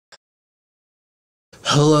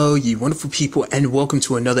Hello, you wonderful people, and welcome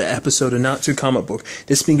to another episode of Not Too Comic Book.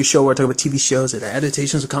 This being a show where I talk about TV shows and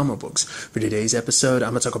adaptations of comic books. For today's episode, I'm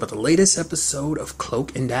going to talk about the latest episode of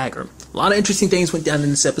Cloak and Dagger. A lot of interesting things went down in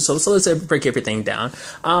this episode, so let's break everything down.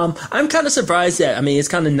 I'm kind of surprised that, it's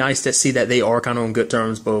kind of nice to see that they are kind of on good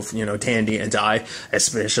terms, both, Tandy and Di,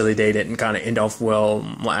 especially they didn't kind of end off well,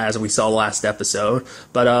 as we saw last episode.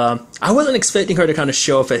 But I wasn't expecting her to kind of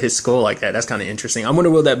show up at his school like that. That's kind of interesting. I wonder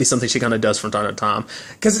will that be something she kind of does from time to time.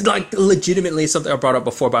 Because, legitimately, it's something I brought up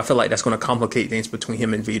before, but I feel like that's going to complicate things between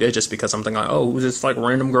him and Vida, just because I'm thinking, oh, who's this,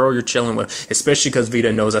 random girl you're chilling with? Especially because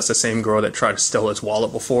Vida knows that's the same girl that tried to steal his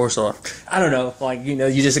wallet before, so, I don't know,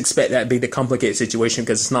 you just expect that to be the complicated situation,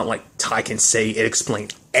 because it's not like Ty can say it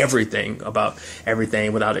explained everything about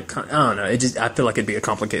everything without it, I don't know, I feel like it'd be a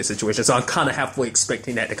complicated situation, so I'm kind of halfway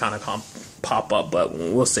expecting that to kind of pop up, but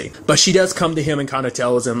we'll see. But she does come to him and kind of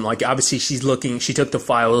tells him, obviously she took the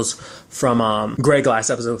files from Greg last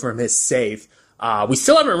episode from his safe. We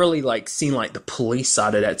still haven't really seen the police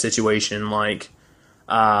side of that situation,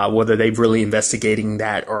 whether they've really investigating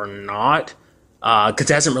that or not. Because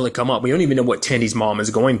it hasn't really come up. We don't even know what Tandy's mom is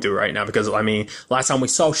going through right now, because last time we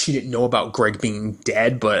saw, she didn't know about Greg being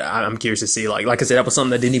dead, but I'm curious to see, like I said, that was something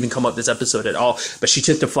that didn't even come up this episode at all. But she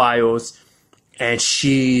took the files. And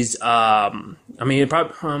she's, because I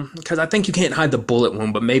think you can't hide the bullet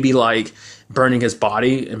wound, but maybe burning his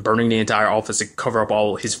body and burning the entire office to cover up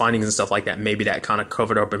all his findings and stuff like that. Maybe that kind of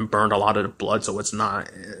covered up and burned a lot of the blood, so it's not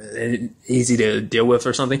easy to deal with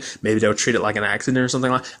or something. Maybe they'll treat it like an accident or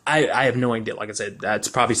something like. I have no idea. Like I said, that's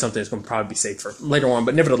probably something that's going to probably be safe for later on.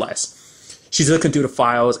 But nevertheless, she's looking through the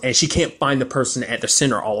files, and she can't find the person at the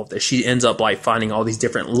center of all of this. She ends up, finding all these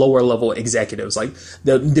different lower-level executives,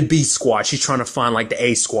 the B squad. She's trying to find, the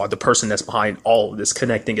A squad, the person that's behind all of this,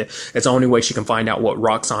 connecting it. It's the only way she can find out what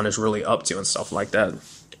Roxanne is really up to and stuff like that.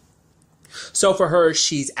 So for her,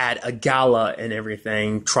 she's at a gala and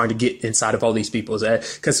everything, trying to get inside of all these people's head.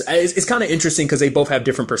 Because it's kind of interesting, because they both have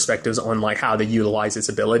different perspectives on how they utilize this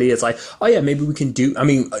ability. It's oh yeah, maybe we can do.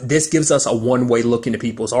 This gives us a one-way look into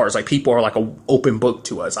people's hearts. People are an open book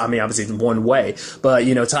to us. Obviously it's one way, but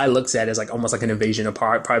Ty looks at it as almost like an invasion of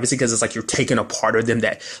privacy, because it's you're taking a part of them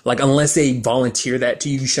that unless they volunteer that to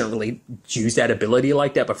you, you shouldn't really use that ability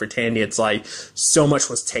like that. But for Tandy, it's so much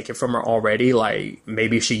was taken from her already.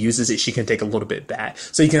 Maybe if she uses it, she can take a little bit back.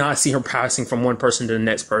 So you can kind of see her passing from one person to the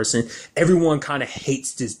next person. Everyone kind of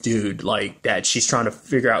hates this dude, that she's trying to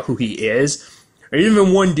figure out who he is. Or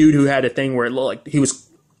even one dude who had a thing where it looked like he was,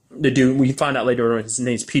 the dude, we find out later on his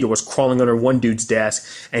name's Peter, was crawling under one dude's desk,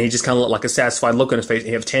 and he just kind of looked like a satisfied look on his face. And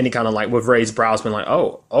you have Tandy kind of with raised brows been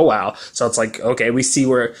oh wow. So it's okay, we see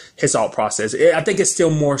where his thought process. I think it's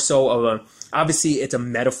still more so of a, obviously, it's a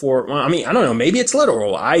metaphor. Well, I don't know. Maybe it's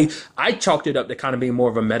literal. I chalked it up to kind of being more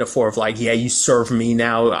of a metaphor of yeah, you serve me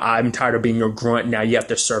now. I'm tired of being your grunt. Now you have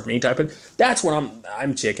to serve me type of. That's what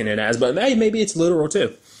I'm checking it as. But maybe it's literal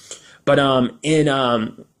too. But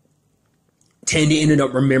Tandy ended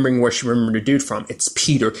up remembering where she remembered the dude from. It's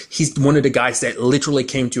Peter. He's one of the guys that literally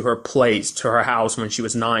came to her place, to her house when she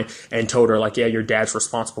was 9, and told her, yeah, your dad's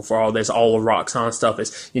responsible for all this. All the Roxanne stuff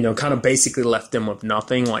is, kind of basically left them with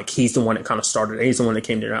nothing. He's the one that kind of started it. He's the one that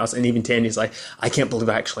came to their house. And even Tandy's I can't believe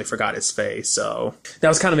I actually forgot his face. So that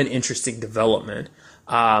was kind of an interesting development.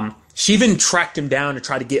 She even tracked him down to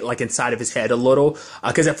try to get inside of his head a little,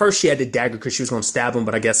 because at first she had the dagger because she was going to stab him,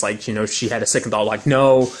 but I guess she had a second thought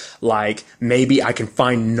no, maybe I can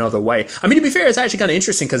find another way. To be fair, it's actually kind of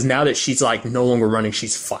interesting, because now that she's no longer running,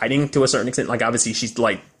 she's fighting to a certain extent. Obviously she's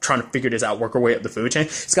trying to figure this out, work her way up the food chain.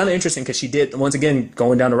 It's kind of interesting, because she did, once again,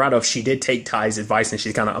 going down the route of, she did take Ty's advice and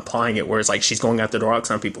she's kind of applying it, where it's she's going after the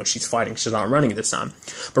Roxanne people and she's fighting. She's not running this time.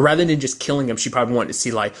 But rather than just killing him, she probably wanted to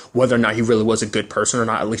see whether or not he really was a good person or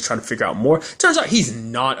not, at least try to figure out more. Turns out he's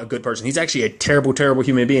not a good person. He's actually a terrible, terrible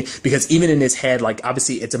human being, because even in his head,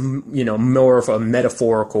 obviously it's a, more of a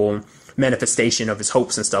metaphorical manifestation of his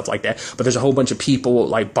hopes and stuff like that. But there's a whole bunch of people,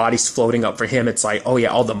 bodies floating up for him. It's oh yeah,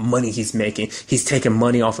 all the money he's making. He's taking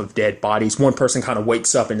money off of dead bodies. One person kind of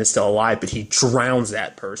wakes up and is still alive, but he drowns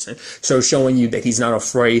that person. So showing you that he's not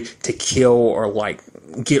afraid to kill or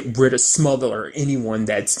get rid of, smother anyone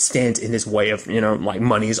that stands in his way of,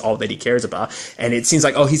 money is all that he cares about. And it seems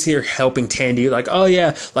he's here helping Tandy, oh yeah,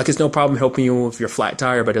 it's no problem helping you with your flat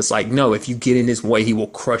tire, but it's no, if you get in his way, he will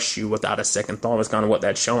crush you without a second thought. Is kind of what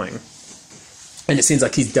that's showing. And it seems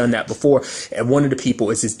like he's done that before. And one of the people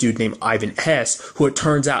is this dude named Ivan S., who it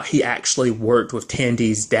turns out he actually worked with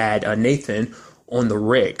Tandy's dad, Nathan, on the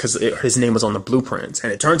rig, because his name was on the blueprints.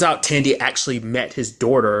 And it turns out Tandy actually met his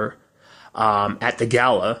daughter at the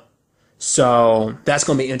gala. So that's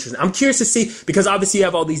going to be interesting. I'm curious to see, because obviously you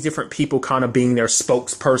have all these different people kind of being their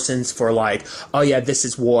spokespersons for like, oh yeah, this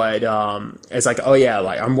is what, it's like, oh yeah,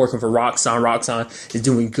 like I'm working for Roxxon. Roxxon is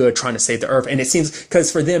doing good, trying to save the earth. And it seems,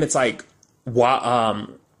 because for them, it's like,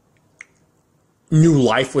 new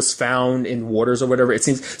life was found in waters or whatever. It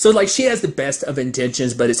seems so like she has the best of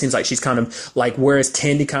intentions, but it seems like she's kind of like, whereas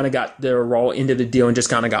Tandy kind of got the raw end of the deal and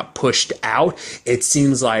just kind of got pushed out, it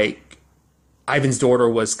seems like Ivan's daughter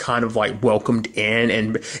was kind of like welcomed in,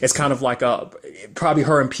 and it's kind of like probably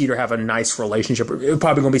her and Peter have a nice relationship. It's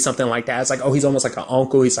probably gonna be something like that. It's like, oh, he's almost like an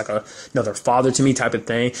uncle. He's like another father to me type of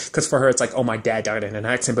thing. Because for her, it's like, oh, my dad died in an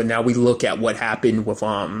accident. But now we look at what happened with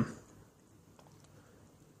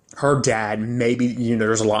her dad. Maybe,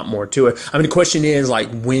 there's a lot more to it. I mean, the question is, like,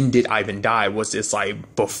 when did Ivan die? Was this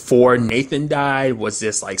like before Nathan died? Was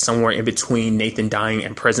this like somewhere in between Nathan dying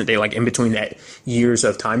and present day, like in between that years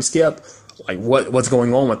of time skip? Like, what's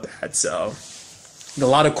going on with that? So a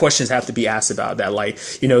lot of questions have to be asked about that. Like,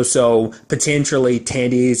 so potentially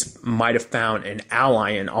Tandy's might have found an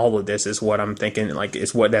ally in all of this, is what I'm thinking, like,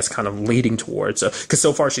 is what that's kind of leading towards. So, because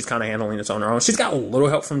so far she's kind of handling this on her own. She's got a little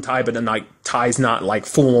help from Ty, but then like Ty's not like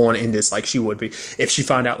full on in this like she would be if she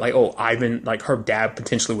found out like, oh, Ivan, like her dad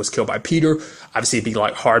potentially was killed by Peter. Obviously it'd be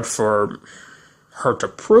like hard for her to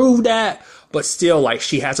prove that. But still, like,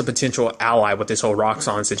 she has a potential ally with this whole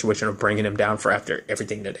Roxxon situation of bringing him down for after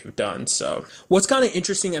everything that they've done. So what's kind of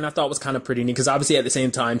interesting, and I thought was kind of pretty neat, because obviously at the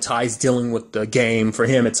same time, Ty's dealing with the game. For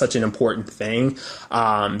him, it's such an important thing,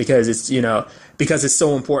 because it's, because it's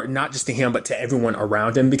so important, not just to him, but to everyone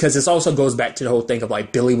around him. Because this also goes back to the whole thing of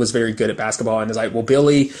like, Billy was very good at basketball, and it's like, well,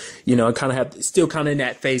 Billy, kind of still kind of in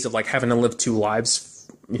that phase of like having to live two lives,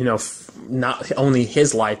 not only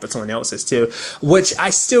his life, but someone else's too, which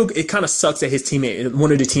it kind of sucks that his teammate, one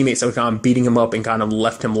of the teammates that was kind of beating him up and kind of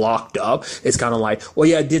left him locked up, is kind of like, well,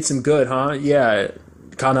 yeah, I did some good, huh? Yeah.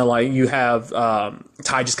 Kind of like you have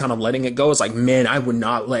Ty just kind of letting it go. It's like, man, I would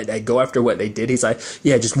not let that go after what they did. He's like,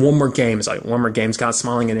 yeah, just one more game. It's like, one more game. He's kind of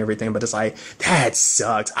smiling and everything, but it's like, that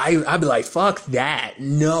sucks. I'd be like, fuck that.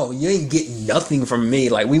 No, you ain't getting nothing from me.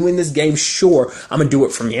 Like, we win this game, sure, I'm gonna do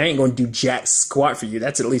it for me. I ain't gonna do jack squat for you.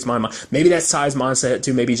 That's at least my mind. Maybe that's Ty's mindset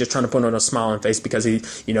too. Maybe he's just trying to put on a smiling face because he,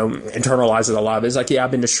 internalizes a lot of it. It's like, yeah,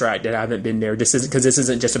 I've been distracted. I haven't been there. This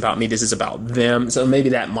isn't just about me. This is about them. So maybe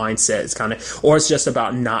that mindset is kind of, or it's just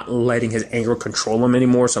about not letting his anger control him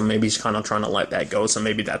anymore. So maybe he's kind of trying to let that go. So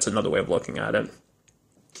maybe that's another way of looking at it.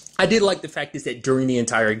 I did like the fact is that during the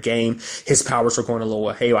entire game, his powers were going a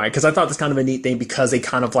little haywire, because I thought that's kind of a neat thing, because they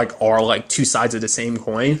kind of like are like two sides of the same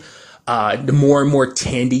coin. The more and more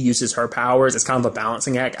Tandy uses her powers, it's kind of a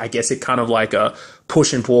balancing act. I guess it kind of like a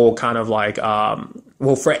push and pull, kind of like,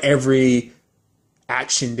 for every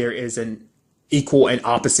action, there is an equal and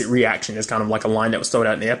opposite reaction. Is kind of like a line that was thrown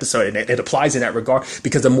out in the episode, and it applies in that regard,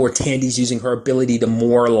 because the more Tandy's using her ability, the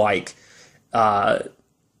more like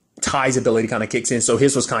Ty's ability kind of kicks in. So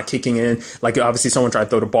his was kind of kicking in, like obviously someone tried to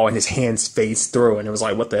throw the ball and his hands phased through, and it was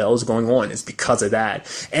like, what the hell is going on? It's because of that.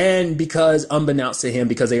 And because unbeknownst to him,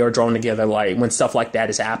 because they are drawn together, like when stuff like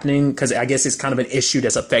that is happening, because I guess it's kind of an issue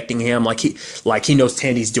that's affecting him, like he knows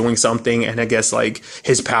Tandy's doing something, and I guess like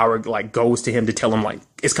his power like goes to him to tell him, like,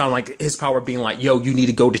 it's kind of like his power being like, yo, you need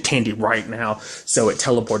to go to Tandy right now. So it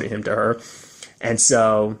teleported him to her. And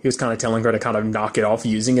so he was kind of telling her to kind of knock it off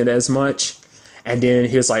using it as much. And then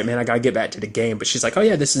he was like, man, I got to get back to the game. But she's like, oh,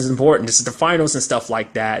 yeah, this is important. This is the finals and stuff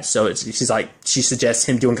like that. So she's like, she suggests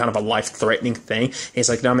him doing kind of a life-threatening thing. And he's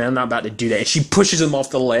like, no, man, I'm not about to do that. And she pushes him off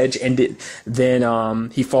the ledge. And then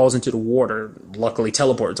he falls into the water, luckily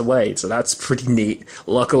teleports away. So that's pretty neat,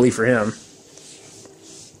 luckily for him.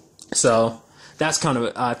 So that's kind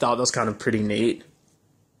of, I thought that was kind of pretty neat.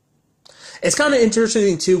 It's kind of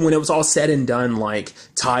interesting, too, when it was all said and done, like,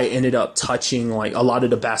 Ty ended up touching, like, a lot of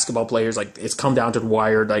the basketball players. Like, it's come down to the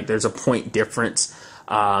wire. Like, there's a point difference.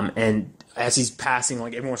 And as he's passing,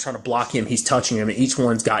 like, everyone's trying to block him. He's touching him, and each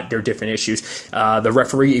one's got their different issues. The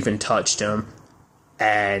referee even touched him.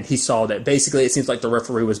 And he saw that basically it seems like the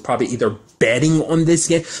referee was probably either betting on this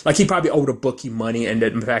game. Like, he probably owed a bookie money, and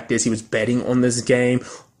the fact is he was betting on this game.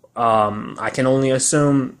 I can only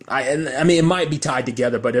assume, I mean, it might be tied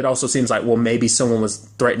together, but it also seems like, well, maybe someone was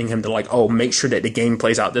threatening him to like, oh, make sure that the game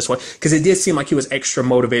plays out this way. Because it did seem like he was extra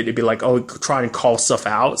motivated to be like, oh, try and call stuff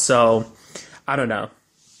out. So, I don't know.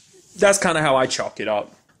 That's kind of how I chalk it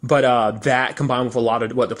up. But that combined with a lot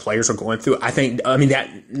of what the players are going through,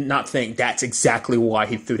 that's exactly why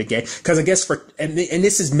he threw the game. Because I guess and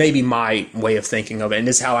this is maybe my way of thinking of it, and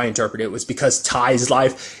this is how I interpret it, was because Ty's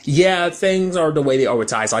life, yeah, things are the way they are with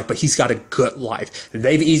Ty's life, but he's got a good life.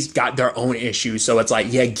 He's got their own issues, so it's like,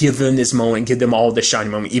 yeah, give them this moment, give them all this shiny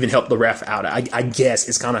moment, even help the ref out. I guess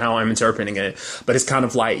it's kind of how I'm interpreting it, but it's kind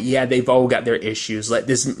of like, yeah, they've all got their issues. Let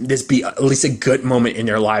this be at least a good moment in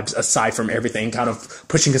their lives, aside from everything, kind of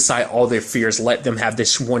pushing aside all their fears. Let them have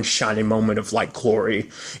this one shining moment of like glory,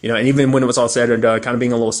 and even when it was all said and done, kind of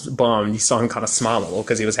being a little bummed, you saw him kind of smile a little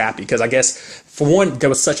because he was happy, because I guess for one, there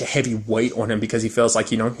was such a heavy weight on him because he feels like,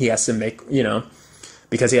 he has to make,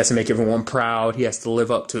 because he has to make everyone proud. He has to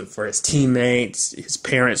live up to it for his teammates, his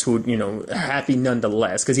parents, who, are happy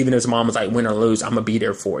nonetheless, because even his mom was like, win or lose, I'm gonna be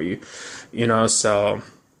there for you, so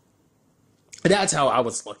that's how I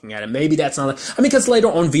was looking at it. Maybe that's not, because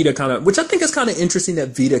later on Vida which I think is kind of interesting, that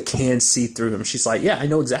Vida can see through him. She's like, yeah, I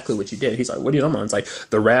know exactly what you did. He's like, what do you know? It's like,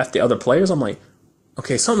 the ref, the other players. I'm like,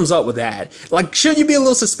 okay, something's up with that. Like, shouldn't you be a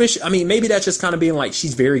little suspicious? Maybe that's just kind of being like,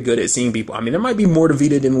 she's very good at seeing people. There might be more to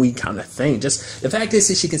Vida than we kind of think. Just the fact is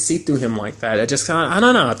that she can see through him like that. I just kind of, I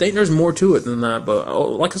don't know. I think there's more to it than that. But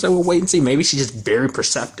like I said, we'll wait and see. Maybe she's just very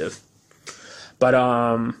perceptive. But,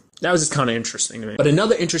 that was just kind of interesting to me. But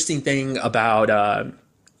another interesting thing about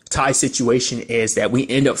Ty's situation is that we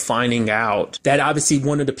end up finding out that obviously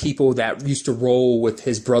one of the people that used to roll with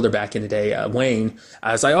his brother back in the day, Wayne,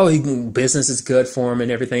 I was like, business is good for him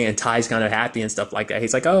and everything, and Ty's kind of happy and stuff like that.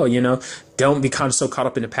 He's like, don't be kind of so caught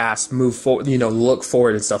up in the past, move forward, look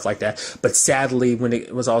forward and stuff like that. But sadly, when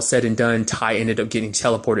it was all said and done, Ty ended up getting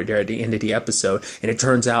teleported there at the end of the episode, and it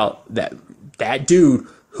turns out that that dude,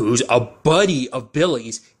 who's a buddy of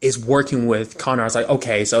Billy's, is working with Connor. I was like,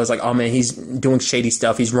 okay. So I was like, oh man, he's doing shady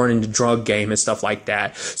stuff. He's running the drug game and stuff like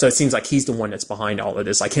that. So it seems like he's the one that's behind all of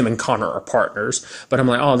this. Like, him and Connor are partners. But I'm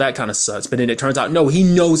like, oh, that kind of sucks. But then it turns out, no, he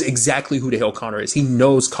knows exactly who the hell Connor is. He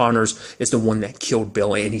knows Connor's is the one that killed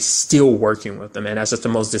Billy, and he's still working with them. And that's just the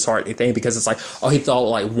most disheartening thing, because it's like, oh, he thought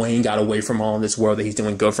like Wayne got away from all this world, that he's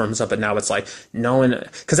doing good for himself. But now it's like, no,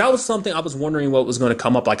 because that was something I was wondering what was going to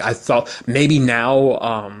come up. Like, I thought maybe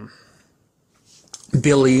now,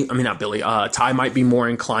 Ty might be more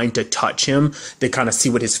inclined to touch him, to kind of see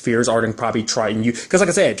what his fears are, and probably try and use, because like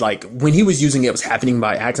I said, like, when he was using it, it was happening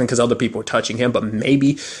by accident because other people were touching him. But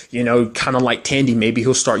maybe, kind of like Tandy, maybe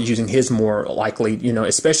he'll start using his more likely,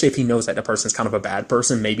 especially if he knows that the person's kind of a bad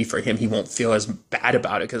person. Maybe for him, he won't feel as bad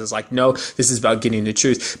about it, because it's like, no, this is about getting the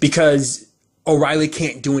truth. Because O'Reilly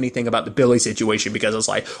can't do anything about the Billy situation, because it's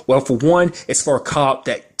like, well, for one, it's for a cop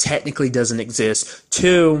that technically doesn't exist.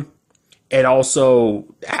 Two, it also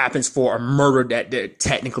happens for a murder that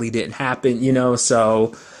technically didn't happen,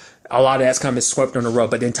 so a lot of that's kind of swept on the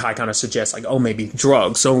rug. But then Ty kind of suggests, like, oh, maybe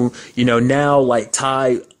drugs. So, now, like,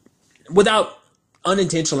 Ty, without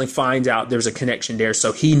unintentionally, finds out there's a connection there.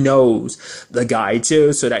 So he knows the guy,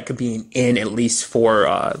 too. So that could be an in, at least for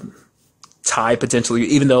Ty, potentially,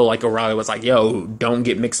 even though, like, O'Reilly was like, yo, don't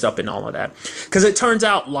get mixed up in all of that. Because it turns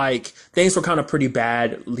out, like, things were kind of pretty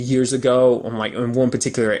bad years ago on, like, in one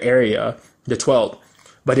particular area, the 12th.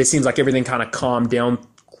 But it seems like everything kind of calmed down.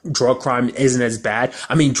 Drug crime isn't as bad.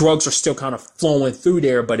 Drugs are still kind of flowing through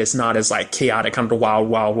there, but it's not as like chaotic, kind of the wild,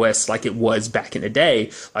 wild west like it was back in the day,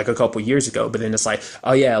 like a couple years ago. But then it's like,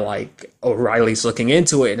 oh yeah, like O'Reilly's looking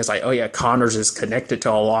into it, and it's like, oh yeah, Connors is connected to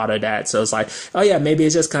a lot of that. So it's like, oh yeah, maybe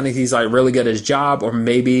it's just kind of, he's like really good at his job, or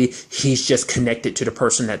maybe he's just connected to the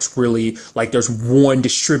person that's really, like, there's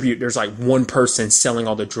like one person selling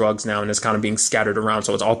all the drugs now, and it's kind of being scattered around.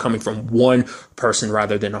 So it's all coming from one person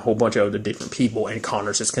rather than a whole bunch of other different people, and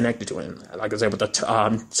Connors is connected to him. Like I said, with the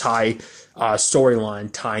Ty storyline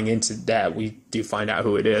tying into that, we do find out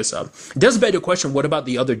who it is. It does beg the question, what about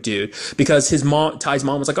the other dude? Because Ty's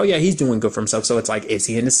mom was like, oh yeah, he's doing good for himself. So it's like, is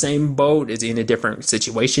he in the same boat? Is he in a different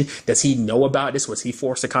situation? Does he know about this? Was he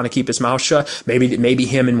forced to kind of keep his mouth shut? Maybe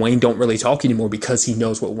him and Wayne don't really talk anymore because he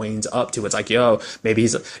knows what Wayne's up to. It's like, yo, maybe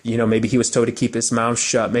maybe he was told to keep his mouth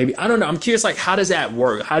shut. Maybe, I don't know. I'm curious, like, how does that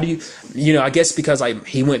work? How do you, I guess because like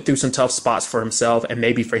he went through some tough spots for himself, and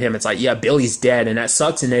maybe for him, it's like, yeah, Billy's dead and that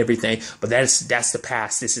sucks and everything, but that's the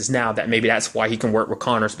past. This is now. That maybe that's why he can work with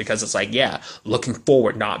Connors, because it's like, yeah, looking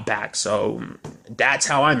forward, not back. So that's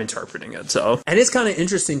how I'm interpreting it. So, and it's kind of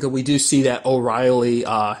interesting because we do see that O'Reilly,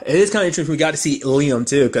 it is kind of interesting. We got to see Liam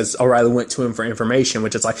too, because O'Reilly went to him for information,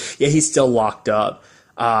 which is like, yeah, he's still locked up.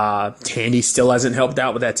 Tandy still hasn't helped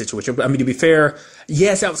out with that situation. But to be fair,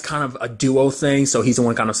 yes, that was kind of a duo thing, so he's the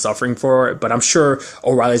one kind of suffering for it. But I'm sure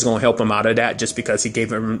O'Reilly's going to help him out of that, just because he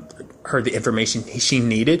gave him her the information she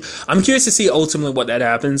needed. I'm curious to see ultimately what that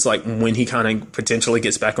happens, like when he kind of potentially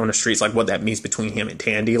gets back on the streets, like what that means between him and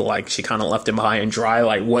Tandy. Like she kind of left him high and dry,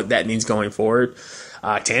 like what that means going forward.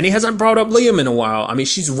 Tandy hasn't brought up Liam in a while. I mean,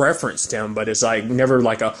 she's referenced him, but it's like never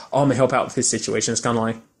like I'm gonna help out with his situation. It's kind of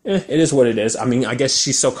like, it is what it is. I mean, I guess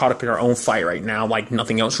she's so caught up in her own fight right now, like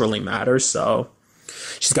nothing else really matters. So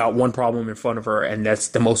she's got one problem in front of her, and that's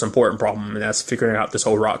the most important problem, and that's figuring out this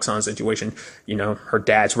whole Roxanne situation. You know, her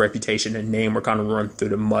dad's reputation and name were kind of run through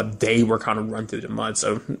the mud. They were kind of run through the mud,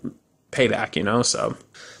 so payback, you know, so.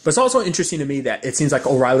 But it's also interesting to me that it seems like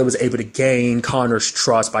O'Reilly was able to gain Connor's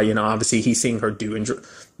trust by, you know, obviously he's seeing her doing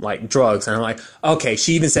like drugs, and I'm like, okay,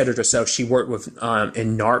 she even said it herself, she worked with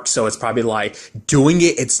in narc, so it's probably like doing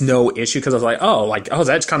it's no issue, because I was like, oh,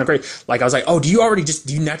 that's kind of great. Like I was like, oh, do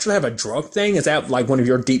you naturally have a drug thing? Is that like one of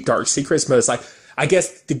your deep dark secrets? But it's like, I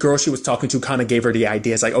guess the girl she was talking to kind of gave her the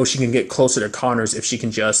idea. It's like, oh, she can get closer to Connors if she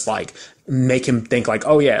can just like make him think like,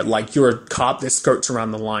 oh yeah, like you're a cop that skirts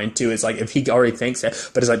around the line too. It's like if he already thinks that,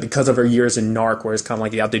 but it's like because of her years in narc, where it's kind of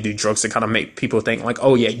like you have to do drugs to kind of make people think like,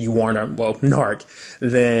 oh yeah, you aren't a narc.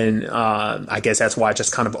 Then I guess that's why it's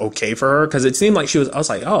just kind of okay for her, because it seemed like I was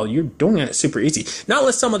like, oh, you're doing it super easy. Not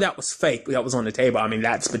unless some of that was fake that was on the table. I mean,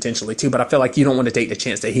 that's potentially too, but I feel like you don't want to take the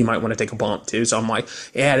chance that he might want to take a bump too. So I'm like,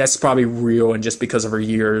 yeah, that's probably real, and just because of her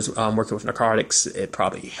years working with narcotics, it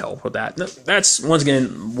probably helped with that. That's once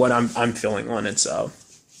again what I'm feeling on it. So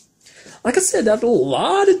like I said, a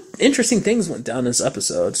lot of interesting things went down in this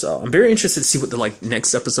episode, so I'm very interested to see what the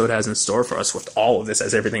next episode has in store for us with all of this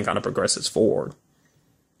as everything kind of progresses forward.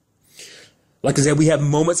 Like I said, we have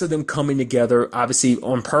moments of them coming together, obviously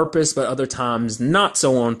on purpose, but other times not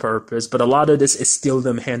so on purpose. But a lot of this is still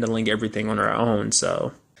them handling everything on their own,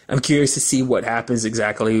 so I'm curious to see what happens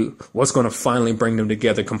exactly, what's going to finally bring them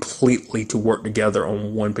together completely to work together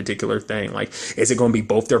on one particular thing. Like, is it going to be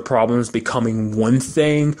both their problems becoming one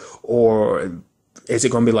thing, or is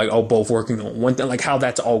it going to be like, oh, both working on one thing? Like, how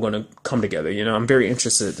that's all going to come together, you know? I'm very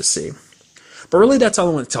interested to see. But really, that's all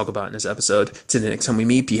I want to talk about in this episode. Till the next time we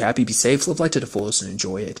meet, be happy, be safe, live life to the fullest, and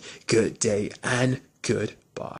enjoy it. Good day and good